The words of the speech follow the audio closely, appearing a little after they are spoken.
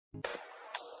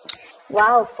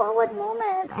Wow, forward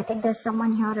moment. I think there's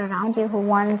someone here around you who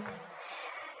wants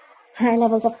high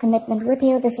levels of commitment with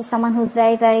you. This is someone who's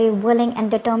very, very willing and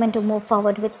determined to move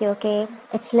forward with you, okay?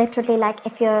 It's literally like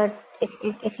if you're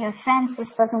friends,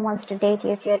 this person wants to date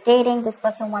you. If you're dating, this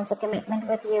person wants a commitment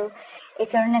with you.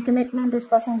 If you're in a commitment, this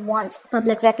person wants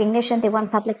public recognition. They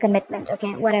want public commitment,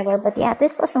 okay? Whatever. But yeah,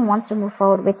 this person wants to move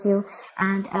forward with you,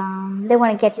 and they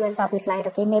want to get you in public light,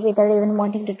 okay? Maybe they're even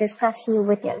wanting to discuss you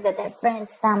with their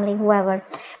friends, family, whoever.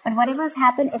 But whatever's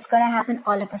happened, it's gonna happen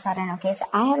all of a sudden, okay? So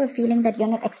I have a feeling that you're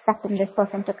not expecting this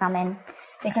person to come in,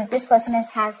 because this person is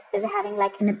having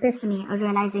like an epiphany, a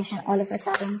realization all of a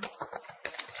sudden.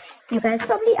 You guys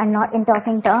probably are not in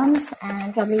talking terms,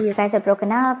 and probably you guys are broken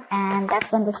up, and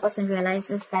that's when this person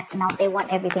realizes that now they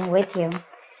want everything with you.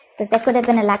 Because there could have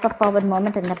been a lack of forward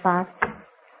moment in the past.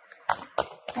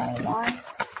 Tell me more.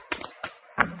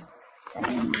 Tell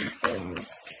me more,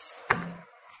 please.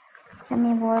 Tell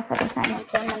me more for the sign of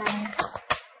Gemini.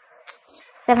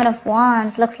 Seven of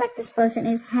Wands. Looks like this person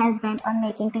is hell-bent on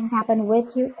making things happen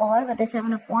with you, or with the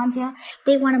Seven of Wands here,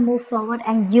 they want to move forward,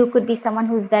 and you could be someone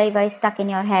who's very, very stuck in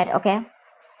your head, okay?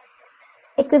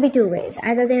 It could be two ways.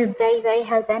 Either they're very, very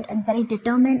hell-bent and very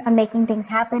determined on making things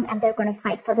happen, and they're going to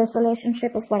fight for this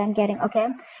relationship, is what I'm getting, okay?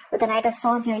 With the Knight of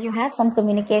Swords here, you have some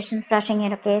communication flushing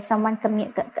in, okay? Someone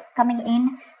coming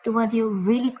in towards you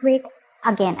really quick.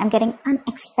 Again, I'm getting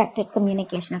unexpected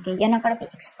communication, okay? You're not going to be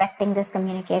expecting this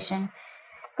communication.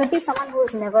 Could be someone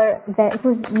who's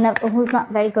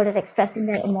not very good at expressing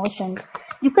their emotions.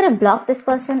 You could have blocked this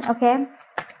person, okay?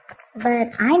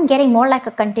 But I'm getting more like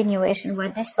a continuation, where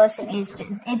this person is,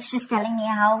 it's just telling me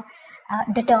how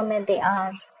determined they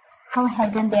are, how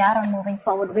hell-bent they are on moving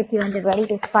forward with you, and they're ready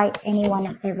to fight anyone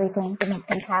and everything to make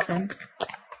things happen.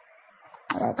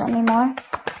 Alright, tell me more.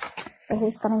 So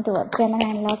who's coming towards Gemini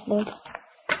in love, please?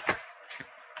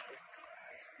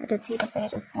 Let us see the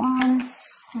Page of Wands.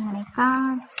 How many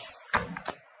cards?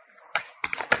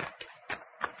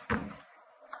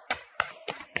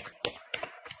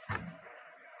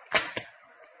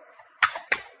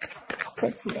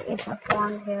 Let's see the Ace of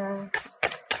Wands here.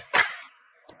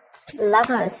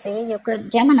 Lovers, see, you could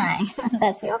Gemini.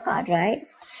 That's your card, right?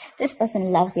 This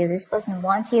person loves you. This person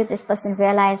wants you. This person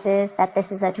realizes that this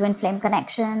is a twin flame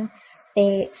connection.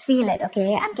 They feel it,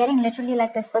 okay? I'm getting literally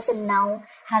like this person now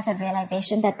has a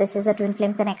realization that this is a twin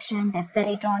flame connection. They're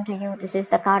very drawn to you. This is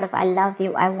the card of I love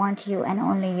you, I want you, and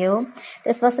only you.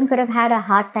 This person could have had a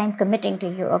hard time committing to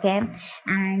you, okay?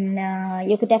 And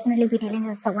you could definitely be dealing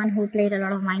with someone who played a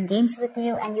lot of mind games with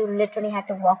you, and you literally had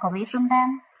to walk away from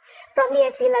them. Probably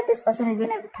I feel like this person even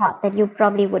never thought that you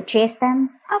probably would chase them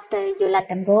after you let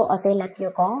them go, or they let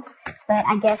you go. But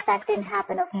I guess that didn't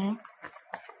happen, okay?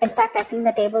 In fact, I feel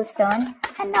the tables turned,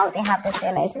 and now they have this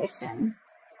realization.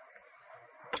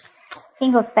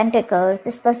 King of Pentacles.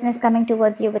 This person is coming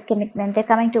towards you with commitment. They're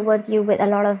coming towards you with a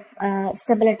lot of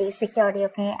stability, security,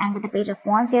 okay? And with the Page of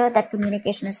Wands here, that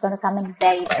communication is going to come in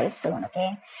very, very soon,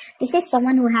 okay? This is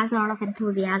someone who has a lot of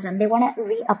enthusiasm. They want to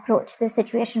reapproach this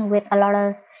situation with a lot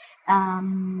of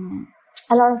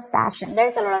passion.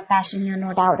 There's a lot of passion here,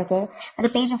 no doubt, okay? But the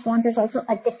Page of Wands is also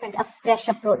a fresh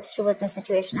approach towards the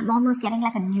situation. I'm almost getting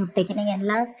like a new beginning in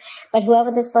love. But whoever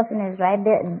this person is, right,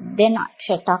 they're not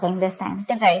shit talking this time.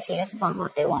 They're very serious about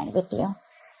what they want with you.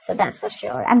 So that's for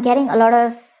sure. I'm getting a lot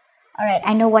of, alright,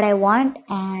 I know what I want,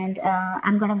 and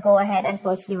I'm gonna go ahead and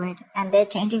pursue it. And they're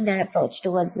changing their approach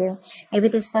towards you. Maybe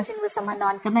this person was someone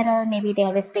non-committal. Maybe they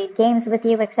always played games with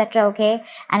you, etc., okay?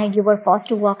 And you were forced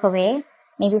to walk away.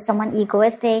 Maybe someone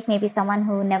egoistic, maybe someone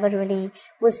who never really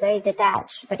was very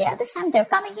detached. But yeah, this time they're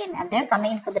coming in, and they're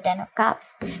coming in for the 10 of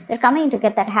Cups. They're coming to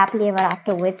get that happily ever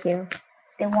after with you.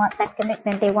 They want that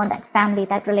commitment, they want that family,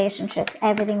 that relationships,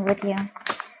 everything with you.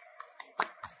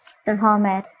 The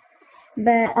Hermit.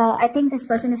 But I think this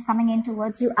person is coming in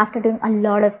towards you after doing a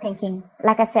lot of thinking.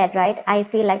 Like I said, right, I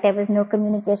feel like there was no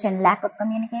communication, lack of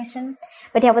communication.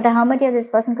 But yeah, with the Hermit here, this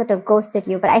person could have ghosted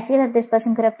you. But I feel that this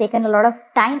person could have taken a lot of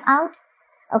time out,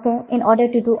 okay, in order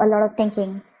to do a lot of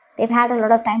thinking. They've had a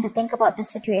lot of time to think about this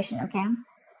situation, okay?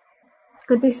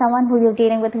 Could be someone who you're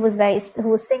dealing with who was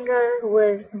single, who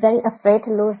was very afraid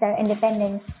to lose their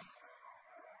independence.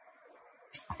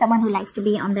 Someone who likes to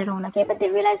be on their own, okay? But they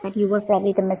realized that you were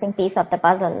probably the missing piece of the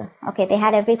puzzle, okay? They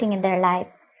had everything in their life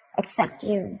except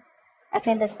you. I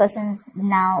feel this person's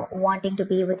now wanting to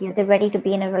be with you. They're ready to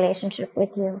be in a relationship with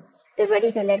you. They're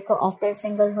ready to let go of their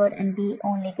singlehood and be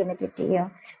only committed to you.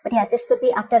 But yeah, this could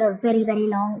be after a very, very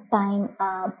long time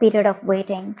period of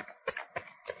waiting.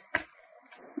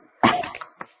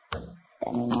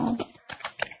 Tell me more.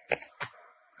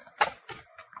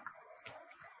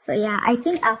 So yeah, I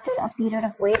think after a period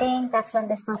of waiting, that's when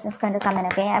this person is going to come in,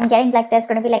 okay? I'm getting like there's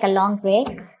going to be like a long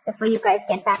break before you guys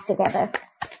get back together.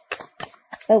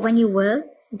 But when you will,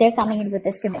 they're coming in with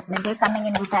this commitment. They're coming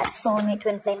in with that soulmate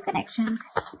twin flame connection.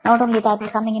 Not only that, they're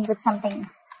coming in with something,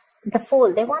 the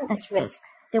Fool. They want this risk.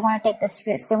 They want to take this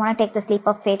risk. They want to take this leap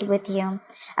of faith with you.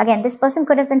 Again, this person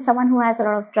could have been someone who has a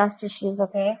lot of trust issues,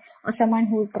 okay? Or someone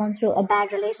who's gone through a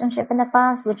bad relationship in the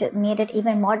past, which made it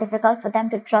even more difficult for them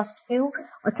to trust you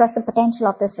or trust the potential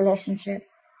of this relationship.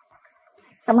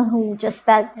 Someone who just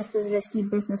felt this was risky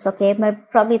business, okay? But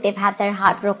probably they've had their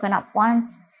heart broken up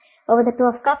once. But with the Two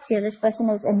of Cups here, this person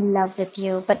is in love with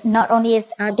you. But not only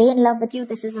are they in love with you,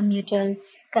 this is a mutual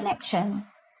connection.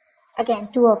 Again,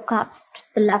 Two of Cups,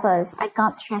 the lovers. I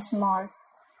can't stress more.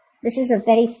 This is a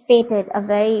very fated, a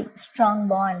very strong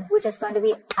bond, which is going to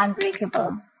be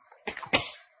unbreakable.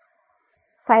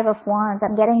 Five of Wands.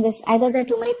 I'm getting this. Either there are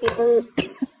too many people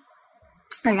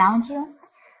around you.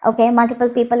 Okay, multiple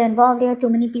people involved here. Too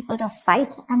many people to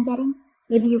fight, I'm getting.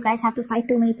 Maybe you guys have to fight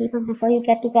too many people before you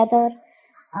get together.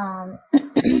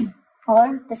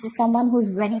 Or this is someone who's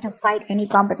ready to fight any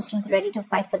competition, ready to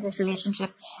fight for this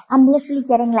relationship. I'm literally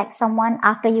getting like someone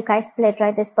after you guys split,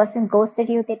 right? This person ghosted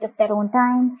you. They took their own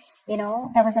time. You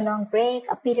know, there was a long break,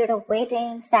 a period of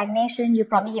waiting, stagnation. You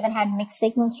probably even had mixed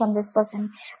signals from this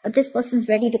person. But this person's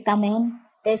ready to come in.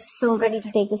 They're so ready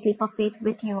to take this leap of faith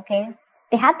with you, okay?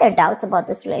 They had their doubts about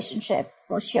this relationship,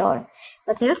 for sure.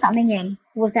 But they're coming in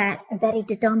with that very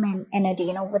determined energy,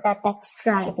 you know, with that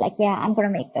strive. Like, yeah, I'm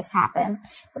going to make this happen.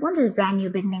 They want this brand new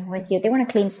beginning with you. They want a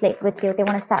clean slate with you. They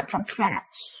want to start from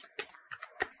scratch.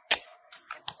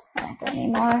 Not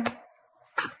anymore.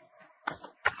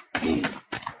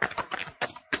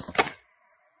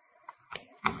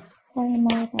 Any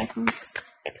more about this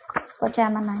for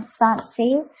Gemini? Sun,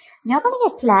 see? You're going to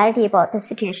get clarity about this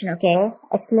situation, okay?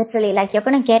 It's literally like you're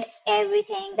going to get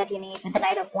everything that you need with the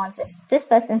Knight of Wands. This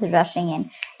person's rushing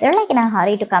in. They're like in a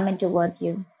hurry to come in towards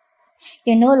you.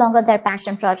 You're no longer their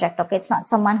passion project, okay? It's not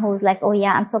someone who's like, oh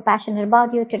yeah, I'm so passionate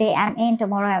about you. Today I'm in,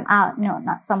 tomorrow I'm out. No,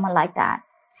 not someone like that.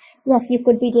 Yes, you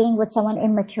could be dealing with someone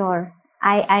immature.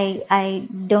 I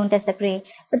don't disagree.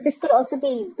 But this could also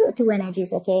be two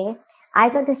energies, okay?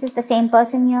 Either this is the same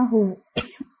person here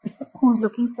who's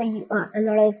looking for you a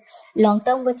lot of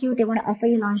long-term with you. They want to offer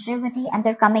you longevity, and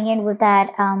they're coming in with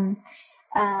that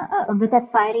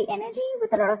fiery energy,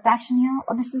 with a lot of passion here.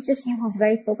 Or this is just you who's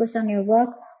very focused on your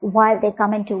work while they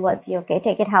come in towards you, okay?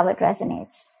 Take it how it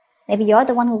resonates. Maybe you're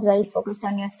the one who's very focused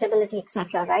on your stability,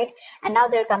 etc., right? And now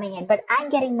they're coming in. But I'm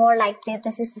getting more like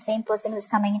this is the same person who's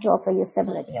coming in to offer you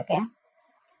stability, okay?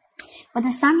 But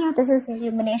the Sun here, this is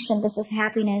illumination, this is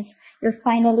happiness. You're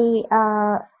finally,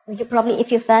 you probably,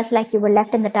 if you felt like you were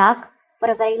left in the dark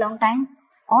for a very long time,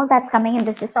 all that's coming in.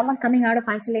 This is someone coming out of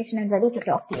isolation and ready to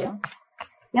talk to you.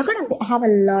 You're going to have a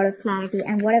lot of clarity,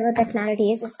 and whatever that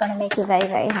clarity is, it's going to make you very,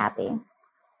 very happy.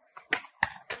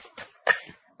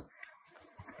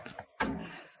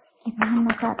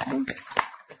 Look at this.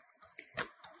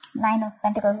 Nine of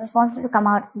Pentacles. This wanted to come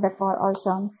out before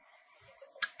also.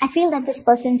 I feel that this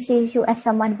person sees you as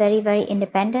someone very, very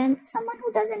independent, someone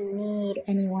who doesn't need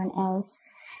anyone else.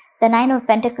 The Nine of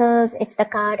Pentacles, it's the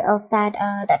card of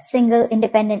that single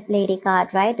independent lady card,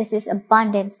 right? This is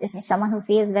abundance. This is someone who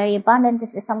feels very abundant.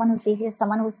 This is someone who sees you as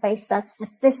someone who's very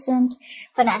self-sufficient,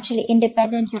 financially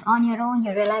independent. You're on your own.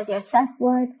 You realize your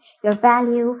self-worth, your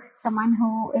value. Someone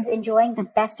who is enjoying the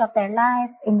best of their life,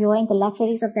 enjoying the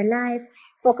luxuries of their life,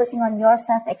 focusing on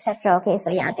yourself, etc. Okay, so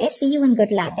yeah, they see you in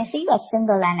good light. They see you as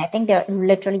single, and I think they're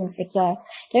literally insecure.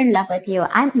 They're in love with you.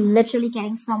 I'm literally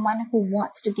getting someone who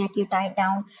wants to get you tied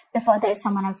down before there's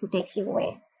someone else who takes you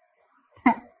away.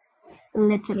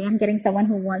 Literally, I'm getting someone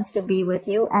who wants to be with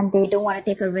you, and they don't want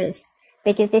to take a risk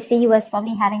because they see you as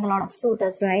probably having a lot of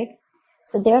suitors, right?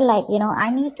 So they're like, you know, I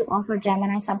need to offer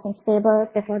Gemini something stable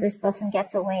before this person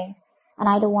gets away. And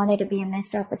I don't want it to be a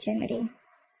missed opportunity.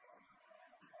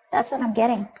 That's what I'm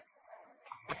getting.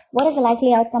 What is the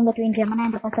likely outcome between Gemini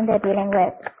and the person they're dealing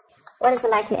with? What is the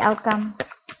likely outcome?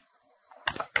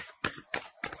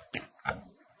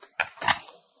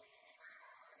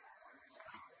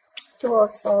 Two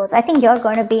of Swords. I think you're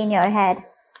going to be in your head.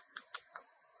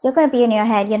 You're going to be in your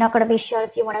head. You're not going to be sure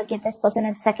if you want to give this person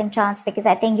a second chance, because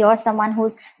I think you're someone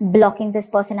who's blocking this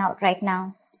person out right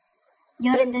now.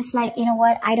 You're in this like, you know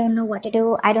what, I don't know what to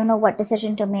do. I don't know what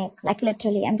decision to make. Like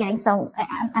literally, I'm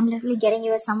literally getting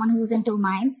you as someone who's in two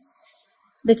minds.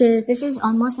 Because this is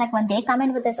almost like when they come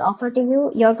in with this offer to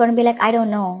you, you're going to be like, I don't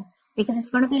know. Because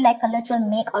it's going to be like a literal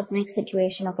make or break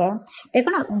situation, okay? You're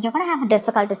going to have a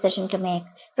difficult decision to make.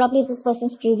 Probably this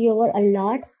person screwed you over a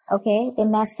lot, okay? They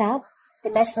messed up. They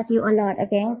mess with you a lot,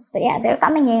 okay? But yeah, they're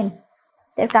coming in.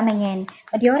 They're coming in.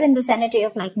 But you're in this energy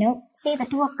of like, no, see, the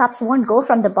Two of Cups won't go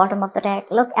from the bottom of the deck.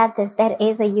 Look at this. There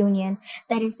is a union.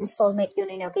 There is this soulmate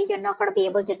union, okay? You're not going to be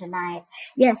able to deny it.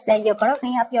 Yes, then you're going to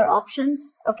weigh up your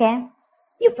options, okay?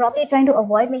 You're probably trying to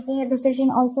avoid making a decision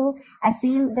also. I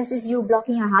feel this is you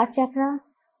blocking your heart chakra.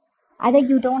 Either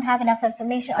you don't have enough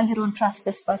information or you don't trust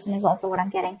this person is also what I'm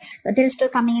getting. But they're still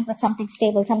coming in with something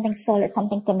stable, something solid,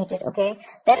 something committed, okay?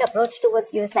 Their approach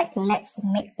towards you is like, let's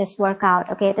make this work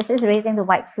out, okay? This is raising the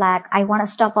white flag. I want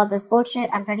to stop all this bullshit.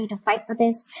 I'm ready to fight for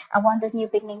this. I want this new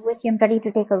beginning with you. I'm ready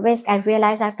to take a risk. I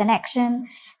realize our connection.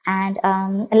 And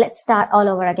let's start all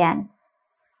over again.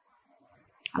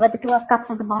 With the Two of Cups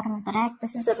at the bottom of the deck,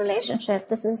 this is a relationship.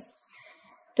 This is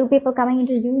two people coming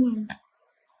into union.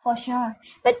 For sure.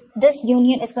 But this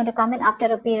union is going to come in after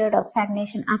a period of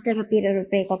stagnation, after a period of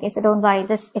break. Okay, so don't worry.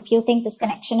 If you think this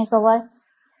connection is over,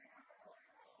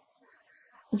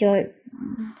 you're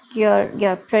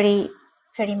pretty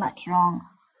much wrong.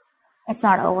 It's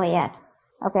not over yet.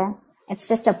 Okay? It's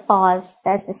just a pause.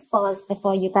 There's this pause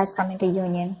before you guys come into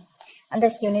union. And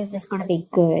this union is just going to be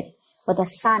good. With the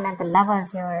Sun and the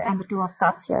Lovers here and the Two of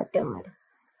Cups here, dude.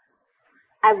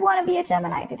 I want to be a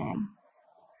Gemini today.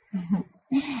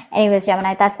 Anyways,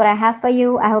 Gemini, that's what I have for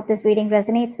you. I hope this reading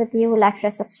resonates with you. Like,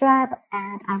 share, subscribe,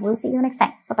 and I will see you next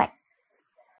time. Bye-bye.